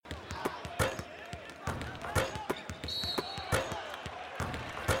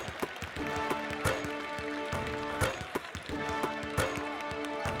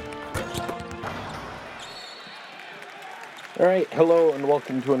All right, hello and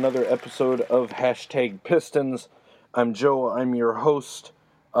welcome to another episode of Hashtag Pistons. I'm Joe, I'm your host.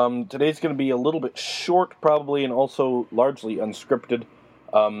 Today's going to be a little bit short, probably, and also largely unscripted.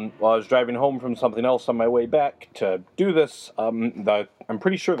 While I was driving home from something else on my way back to do this, I'm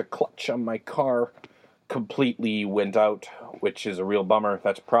pretty sure the clutch on my car completely went out, which is a real bummer.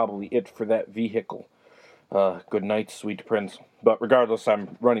 That's probably it for that vehicle. Good night, sweet prince. But regardless,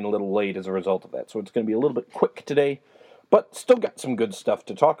 I'm running a little late as a result of that, so it's going to be a little bit quick today. But still got some good stuff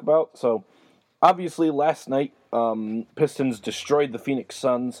to talk about. So, obviously, last night, Pistons destroyed the Phoenix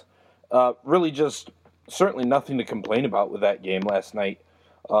Suns. Really just, certainly nothing to complain about with that game last night.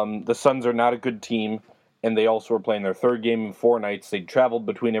 The Suns are not a good team, and they also were playing their third game in 4 nights. They'd traveled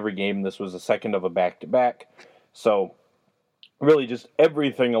between every game. This was the second of a back-to-back. So, really just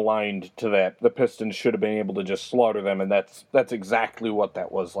everything aligned to that. The Pistons should have been able to just slaughter them, and that's exactly what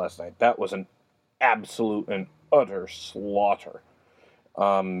that was last night. That was an absolute and utter slaughter.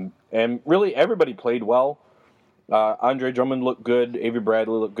 And really, everybody played well. Andre Drummond looked good. Avery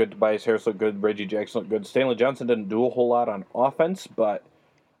Bradley looked good. Tobias Harris looked good. Reggie Jackson looked good. Stanley Johnson didn't do a whole lot on offense, but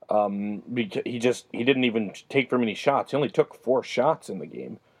he didn't even take very many shots. He only took 4 shots in the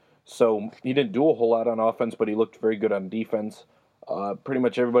game. So he didn't do a whole lot on offense, but he looked very good on defense. Pretty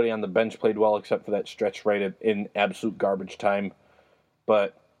much everybody on the bench played well except for that stretch right in absolute garbage time.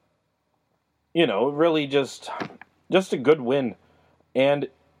 But really just a good win. And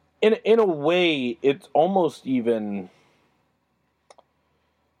in a way, it's almost even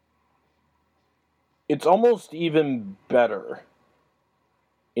better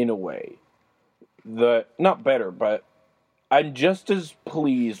in a way. Not better, but I'm just as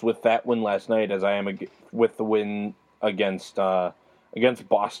pleased with that win last night as I am with the win against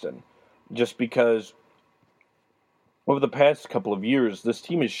Boston. Just because over the past couple of years, this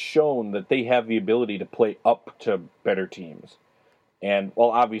team has shown that they have the ability to play up to better teams. And,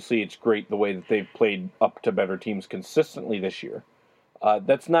 well, obviously it's great the way that they've played up to better teams consistently this year.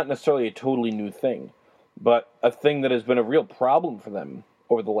 That's not necessarily a totally new thing. But a thing that has been a real problem for them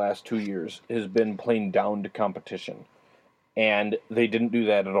over the last 2 years has been playing down to competition. And they didn't do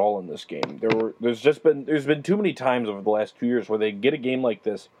that at all in this game. There's been too many times over the last 2 years where they get a game like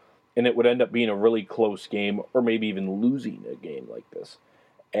this, and it would end up being a really close game, or maybe even losing a game like this.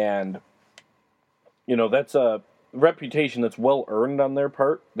 And, that's a reputation that's well earned on their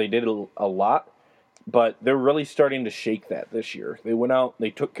part. They did a lot, but they're really starting to shake that this year. They went out, they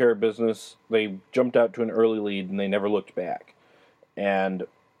took care of business, they jumped out to an early lead, and they never looked back. And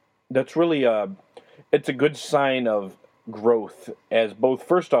that's really it's a good sign of growth, as both,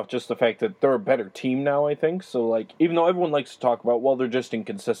 first off, just the fact that they're a better team now, I think. So, even though everyone likes to talk about, well, they're just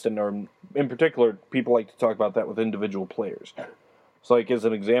inconsistent, or in particular, people like to talk about that with individual players. So, as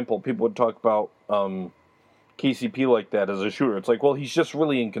an example, people would talk about KCP like that as a shooter. It's well, he's just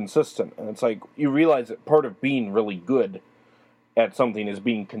really inconsistent. And it's you realize that part of being really good at something is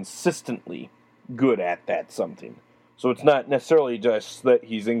being consistently good at that something. So it's not necessarily just that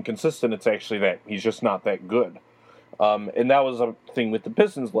he's inconsistent, it's actually that he's just not that good. And that was a thing with the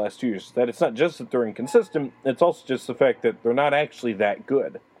Pistons the last 2 years, that it's not just that they're inconsistent, it's also just the fact that they're not actually that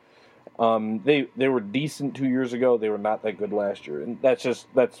good. They were decent 2 years ago, they were not that good last year, and that's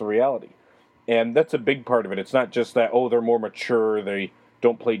the reality. And that's a big part of it. It's not just that, they're more mature, they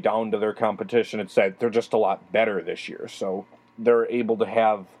don't play down to their competition, it's that they're just a lot better this year, so they're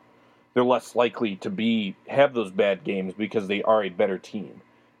less likely to have those bad games because they are a better team.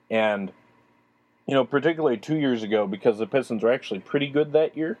 And particularly 2 years ago, because the Pistons were actually pretty good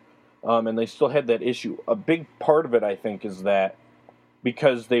that year, and they still had that issue. A big part of it, I think, is that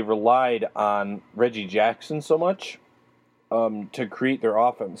because they relied on Reggie Jackson so much to create their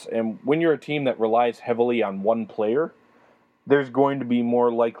offense. And when you're a team that relies heavily on one player, there's going to be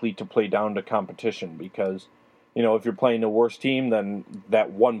more likely to play down to competition because, if you're playing a worse team, then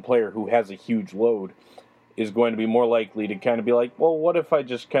that one player who has a huge load is going to be more likely to kind of be like, well, what if I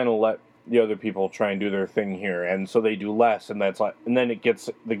just kind of let the other people try and do their thing here, and so they do less, and and then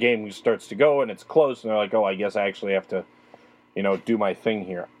the game starts to go, and it's close, and they're like, oh, I guess I actually have to, do my thing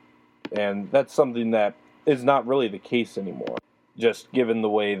here, and that's something that is not really the case anymore. Just given the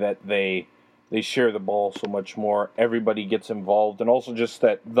way that they share the ball so much more, everybody gets involved, and also just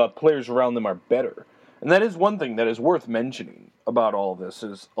that the players around them are better, and that is one thing that is worth mentioning about all of this.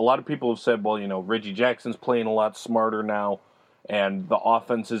 Is a lot of people have said, well, Reggie Jackson's playing a lot smarter now. And the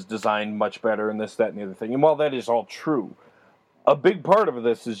offense is designed much better, and this, that, and the other thing. And while that is all true, a big part of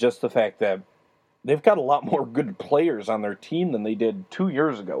this is just the fact that they've got a lot more good players on their team than they did 2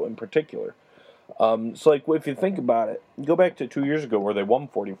 years ago in particular. So, if you think about it, go back to 2 years ago where they won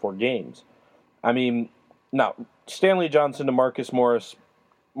 44 games. I mean, Now, Stanley Johnson to Marcus Morris.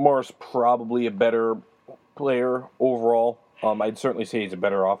 Morris probably a better player overall. I'd certainly say he's a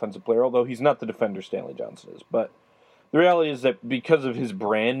better offensive player, although he's not the defender Stanley Johnson is. But the reality is that because of his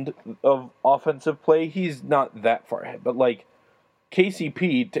brand of offensive play, he's not that far ahead. But like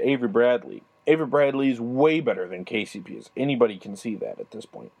KCP to Avery Bradley is way better than KCP is. Anybody can see that at this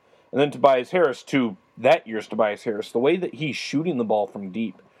point. And then Tobias Harris to that year's Tobias Harris. The way that he's shooting the ball from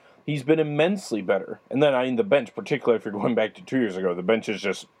deep, he's been immensely better. And then the bench, particularly if you're going back to 2 years ago, the bench is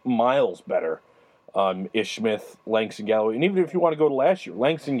just miles better. Ish Smith, Langston Galloway, and even if you want to go to last year,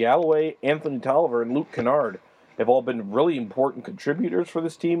 Langston Galloway, Anthony Tolliver, and Luke Kennard have all been really important contributors for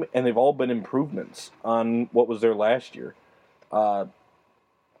this team, and they've all been improvements on what was there last year.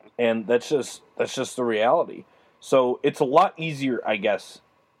 And that's just the reality. So it's a lot easier, I guess.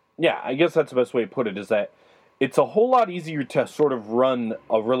 Yeah, I guess that's the best way to put it, is that it's a whole lot easier to sort of run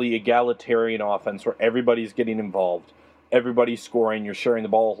a really egalitarian offense where everybody's getting involved, everybody's scoring, you're sharing the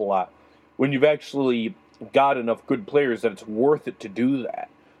ball a whole lot, when you've actually got enough good players that it's worth it to do that.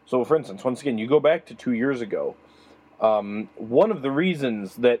 So, for instance, once again, you go back to 2 years ago, one of the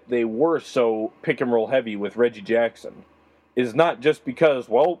reasons that they were so pick-and-roll heavy with Reggie Jackson is not just because,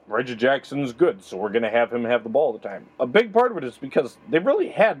 well, Reggie Jackson's good, so we're going to have him have the ball all the time. A big part of it is because they really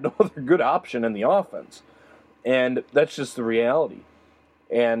had no other good option in the offense. And that's just the reality.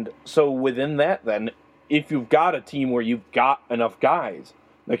 And so within that, then, if you've got a team where you've got enough guys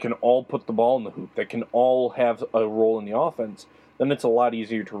that can all put the ball in the hoop, that can all have a role in the offense, then it's a lot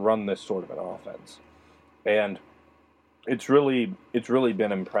easier to run this sort of an offense. And it's really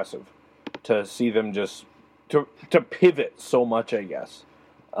been impressive to see them just to pivot so much, I guess.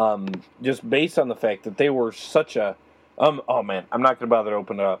 Just based on the fact that they were such a oh man, I'm not going to bother to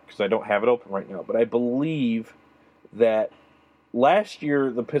open it up because I don't have it open right now, but I believe that last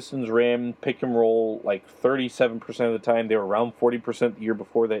year the Pistons ran pick and roll like 37% of the time. They were around 40% the year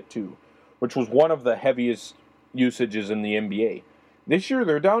before that too, which was one of the heaviest usages in the NBA. This year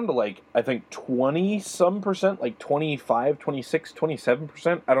they're down to like, I think 20-some percent, like 25, 26,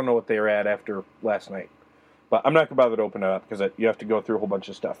 27%. I don't know what they were at after last night. But I'm not going to bother to open it up because you have to go through a whole bunch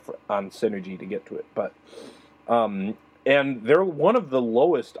of stuff on Synergy to get to it. But and they're one of the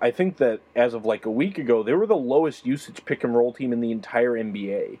lowest. I think that as of like a week ago, they were the lowest usage pick and roll team in the entire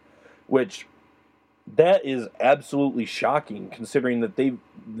NBA, which that is absolutely shocking considering that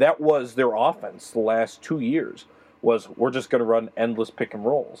that was their offense the last 2 years. Was we're just going to run endless pick and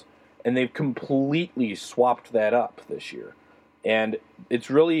rolls, and they've completely swapped that up this year. And it's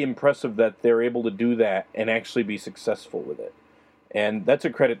really impressive that they're able to do that and actually be successful with it. And that's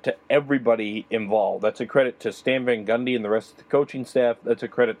a credit to everybody involved. That's a credit to Stan Van Gundy and the rest of the coaching staff. That's a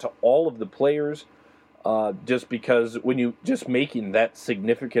credit to all of the players, just because when you just making that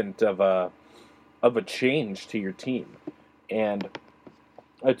significant of a change to your team. And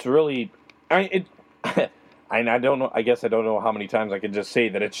it's really, I don't know. I guess I don't know how many times I can just say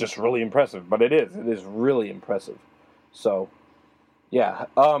that it's just really impressive, but it is. It is really impressive. So, yeah.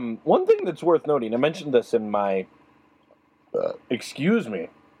 One thing that's worth noting, I mentioned this in my. Excuse me.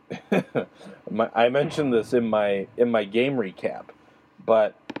 I mentioned this in my game recap,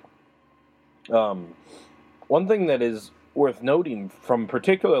 but one thing that is worth noting from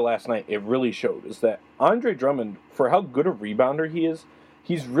particular last night, it really showed, is that Andre Drummond, for how good a rebounder he is,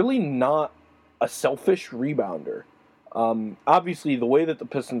 he's really not a selfish rebounder. Obviously, the way that the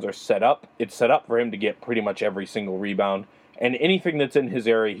Pistons are set up, it's set up for him to get pretty much every single rebound, and anything that's in his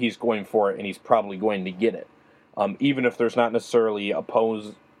area, he's going for it, and he's probably going to get it. Even if there's not necessarily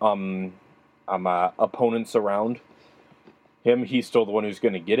opponents around him, he's still the one who's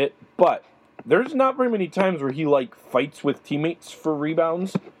going to get it. But there's not very many times where he fights with teammates for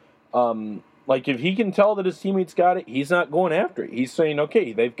rebounds. If he can tell that his teammates got it, he's not going after it. He's saying,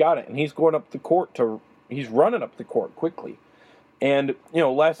 okay, they've got it, and he's going up the court he's running up the court quickly. And,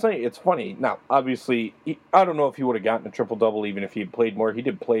 last night, it's funny. Now, obviously, I don't know if he would have gotten a triple-double even if he had played more. He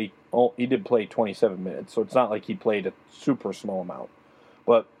did play 27 minutes, so it's not like he played a super small amount.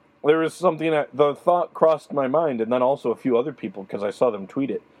 But there was something that the thought crossed my mind, and then also a few other people, because I saw them tweet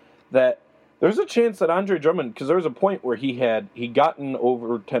it, that there's a chance that Andre Drummond, because there was a point where he gotten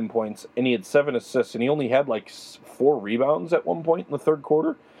over 10 points, and he had 7 assists, and he only had 4 rebounds at one point in the third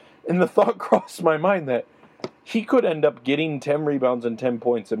quarter. And the thought crossed my mind that he could end up getting 10 rebounds and 10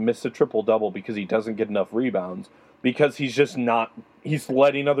 points and miss a triple-double because he doesn't get enough rebounds, because he's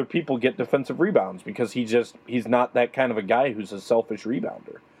letting other people get defensive rebounds because he's not that kind of a guy who's a selfish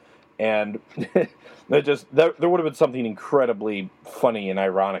rebounder. And there would have been something incredibly funny and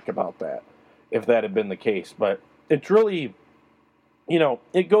ironic about that if that had been the case. But it's really,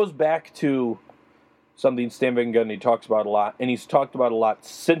 it goes back to something Stan Van Gundy talks about a lot, and he's talked about a lot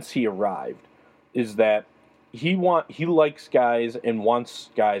since he arrived, is that he likes guys and wants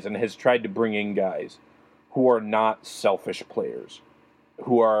guys and has tried to bring in guys who are not selfish players,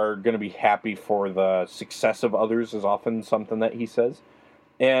 who are going to be happy for the success of others is often something that he says.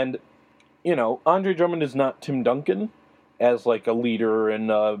 And, Andre Drummond is not Tim Duncan as like a leader and,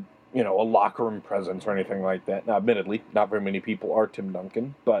 a locker room presence or anything like that. Now, admittedly, not very many people are Tim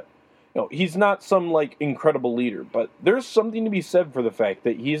Duncan, but, he's not some like incredible leader. But there's something to be said for the fact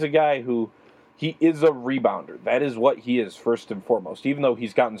that he's a guy who, he is a rebounder. That is what he is first and foremost, even though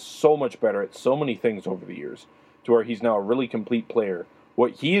he's gotten so much better at so many things over the years to where he's now a really complete player.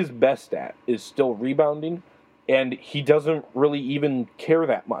 What he is best at is still rebounding, and he doesn't really even care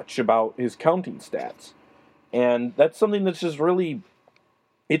that much about his counting stats. And that's something that's just really,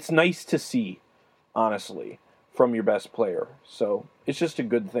 it's nice to see, honestly, from your best player. So it's just a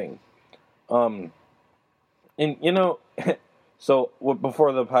good thing. So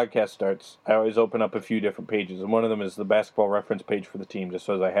before the podcast starts, I always open up a few different pages, and one of them is the basketball reference page for the team, just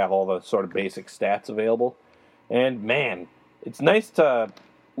so as I have all the sort of basic stats available. And man, it's nice to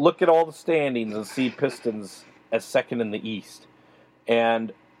look at all the standings and see Pistons as second in the East.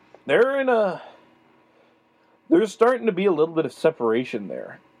 And there's starting to be a little bit of separation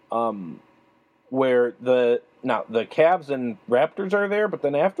there. Where the Cavs and Raptors are there, but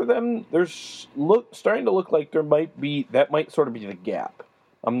then after them, there's starting to look like that might sort of be the gap.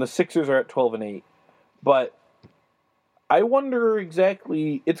 The Sixers are at 12-8, but I wonder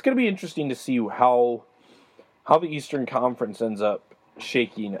exactly. It's going to be interesting to see how the Eastern Conference ends up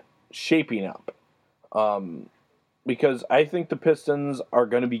shaping up, because I think the Pistons are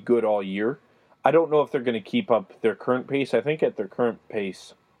going to be good all year. I don't know if they're going to keep up their current pace. I think at their current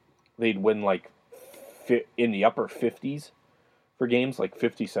pace, they'd win like in the upper 50s for games, like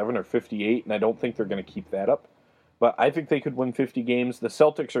 57 or 58, and I don't think they're going to keep that up. But I think they could win 50 games. The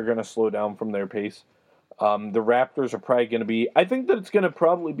Celtics are going to slow down from their pace. The Raptors are probably going to be... I think that it's going to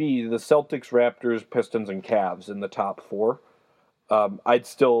probably be the Celtics, Raptors, Pistons, and Cavs in the top four. I'd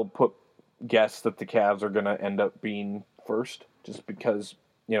still guess that the Cavs are going to end up being first, just because,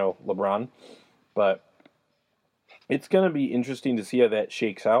 LeBron. But it's going to be interesting to see how that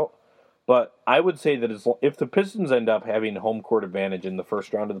shakes out. But I would say that if the Pistons end up having home court advantage in the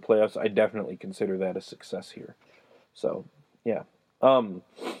first round of the playoffs, I definitely consider that a success here. So, yeah.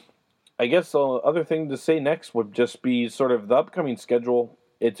 I guess the other thing to say next would just be sort of the upcoming schedule.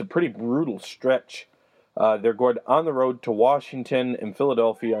 It's a pretty brutal stretch. They're going on the road to Washington and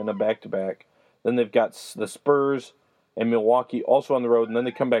Philadelphia on a back-to-back. Then they've got the Spurs and Milwaukee also on the road, and then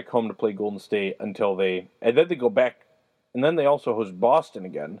they come back home to play Golden State and then they go back, and then they also host Boston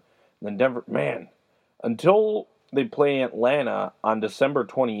again. And then Denver, man, until they play Atlanta on December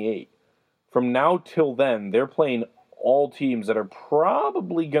 28th, from now till then, they're playing all teams that are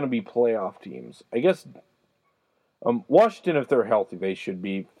probably going to be playoff teams. I guess Washington, if they're healthy, they should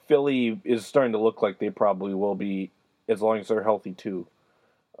be. Philly is starting to look like they probably will be, as long as they're healthy too.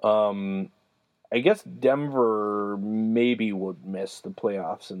 I guess Denver maybe would miss the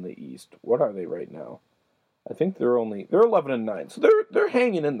playoffs in the East. What are they right now? I think they're 11-9, so they're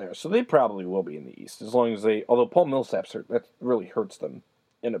hanging in there. So they probably will be in the East as long as although Paul Millsap's hurt, that really hurts them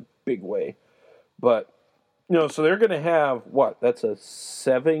in a big way. But so they're going to have what? That's a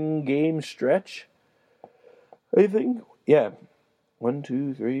 7-game stretch, I think. Yeah, 1,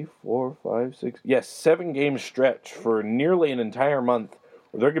 2, 3, 4, 5, 6. Yes, 7-game stretch for nearly an entire month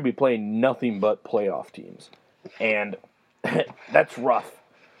where they're going to be playing nothing but playoff teams, and that's rough.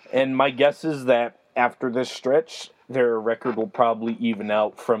 And my guess is that after this stretch, their record will probably even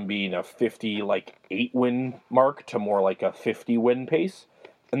out from being a 8-win mark to more like a 50-win pace,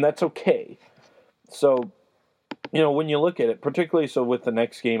 and that's okay. So, when you look at it, particularly so with the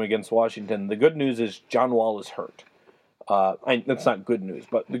next game against Washington, the good news is John Wall is hurt. That's not good news,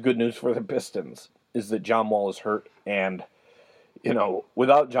 but the good news for the Pistons is that John Wall is hurt, and,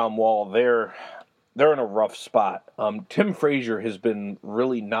 without John Wall, they're in a rough spot. Tim Frazier has been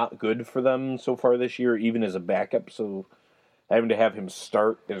really not good for them so far this year, even as a backup, so having to have him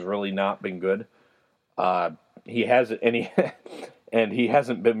start has really not been good. He hasn't and he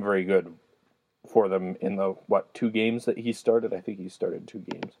hasn't been very good for them in the 2 games that he started. I think he started 2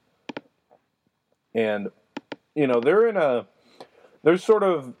 games. And they're sort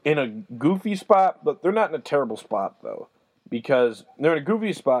of in a goofy spot, but they're not in a terrible spot though, because they're in a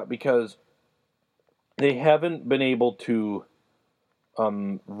goofy spot because they haven't been able to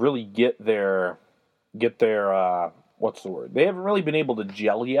really get their what's the word? They haven't really been able to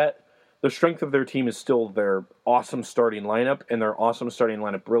gel yet the strength of their team is still their awesome starting lineup, and their awesome starting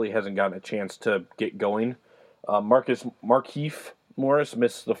lineup really hasn't gotten a chance to get going. Markieff Morris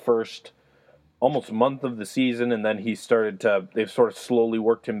missed the first almost month of the season, and then they've sort of slowly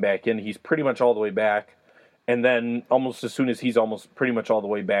worked him back in. He's pretty much all the way back. And then almost as soon as he's almost pretty much all the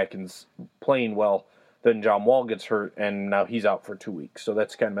way back and playing well, then John Wall gets hurt, and now he's out for 2 weeks. So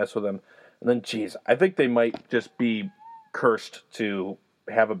that's kind of messed with him. And then, geez, I think they might just be cursed to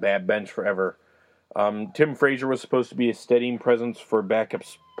have a bad bench forever. Tim Frazier was supposed to be a steadying presence for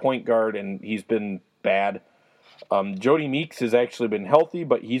backups point guard, and he's been bad. Jody Meeks has actually been healthy,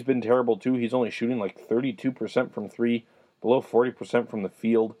 but he's been terrible too. He's only shooting like 32% from three, below 40% from the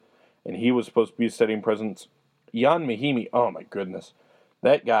field, and he was supposed to be a steadying presence. Ian Mahinmi, oh my goodness.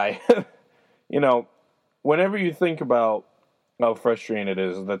 That guy, whenever you think about how frustrating it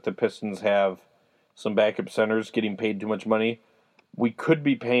is that the Pistons have some backup centers getting paid too much money, we could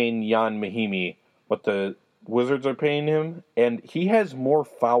be paying Ian Mahinmi what the Wizards are paying him, and he has more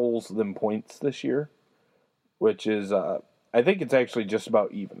fouls than points this year, which is, I think it's actually just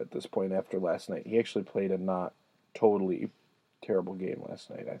about even at this point after last night. He actually played a not totally terrible game last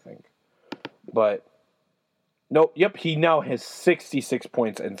night, I think. But, nope, yep, he now has 66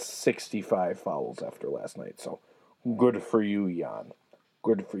 points and 65 fouls after last night. So, good for you, Jan.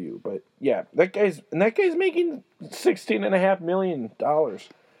 Good for you. But, yeah, that guy's making $16.5 million.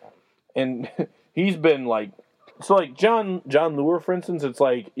 And he's been, John Lure, for instance, it's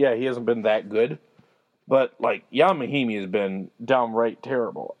like, yeah, he hasn't been that good. But, Ian Mahinmi has been downright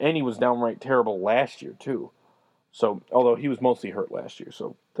terrible. And he was downright terrible last year, too. So, although he was mostly hurt last year,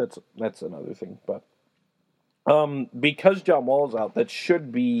 so that's another thing. But because John Wall is out, that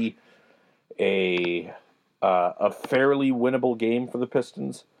should be a fairly winnable game for the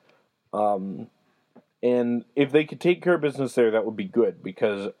Pistons. And if they could take care of business there, that would be good,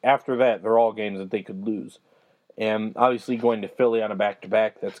 because after that, they're all games that they could lose. And obviously going to Philly on a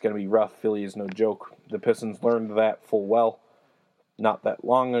back-to-back, that's going to be rough. Philly is no joke. The Pistons learned that full well not that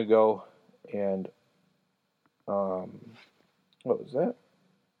long ago. And what was that?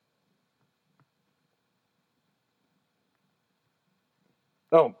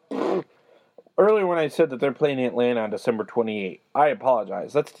 Oh, earlier when I said that they're playing Atlanta on December 28th, I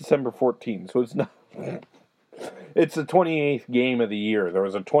apologize. That's December 14th, so it's not. It's the 28th game of the year. There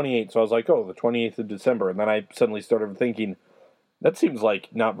was a 28th, so I was like, oh, the 28th of December. And then I suddenly started thinking, that seems like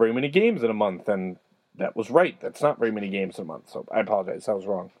not very many games in a month. And that was right. That's not very many games in a month. So I apologize. I was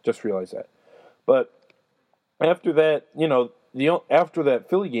wrong. Just realized that. But after that, after that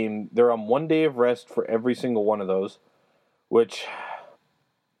Philly game, they're on 1 day of rest for every single one of those, which,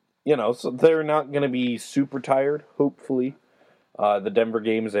 so they're not going to be super tired, hopefully. The Denver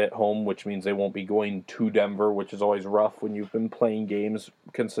game is at home, which means they won't be going to Denver, which is always rough when you've been playing games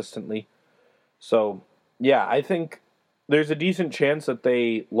consistently. So, yeah, I think there's a decent chance that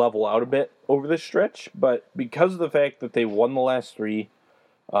they level out a bit over this stretch, but because of the fact that they won the last three,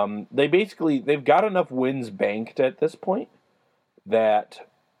 they've got enough wins banked at this point that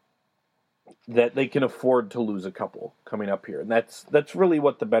they can afford to lose a couple coming up here. And that's really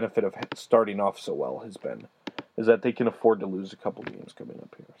what the benefit of starting off so well has been, is that they can afford to lose a couple games coming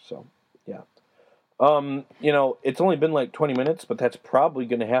up here. So, yeah. It's only been 20 minutes, but that's probably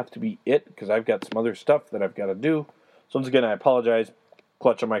going to have to be it, because I've got some other stuff that I've got to do. So once again, I apologize.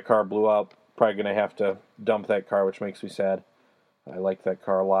 Clutch on my car blew out. Probably going to have to dump that car, which makes me sad. I like that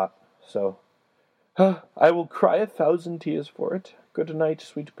car a lot. So, I will cry 1,000 tears for it. Good night,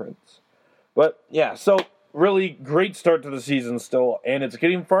 sweet prince. But, yeah, so really great start to the season still, and it's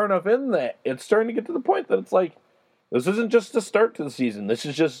getting far enough in that it's starting to get to the point that it's like, this isn't just a start to the season. This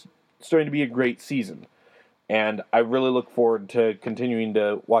is just starting to be a great season. And I really look forward to continuing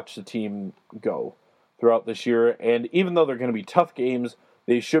to watch the team go throughout this year. And even though they're going to be tough games,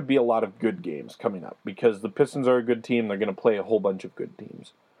 they should be a lot of good games coming up, because the Pistons are a good team. They're going to play a whole bunch of good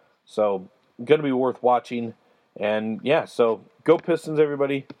teams. So, going to be worth watching. And, yeah, so go Pistons,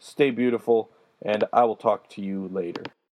 everybody. Stay beautiful. And I will talk to you later.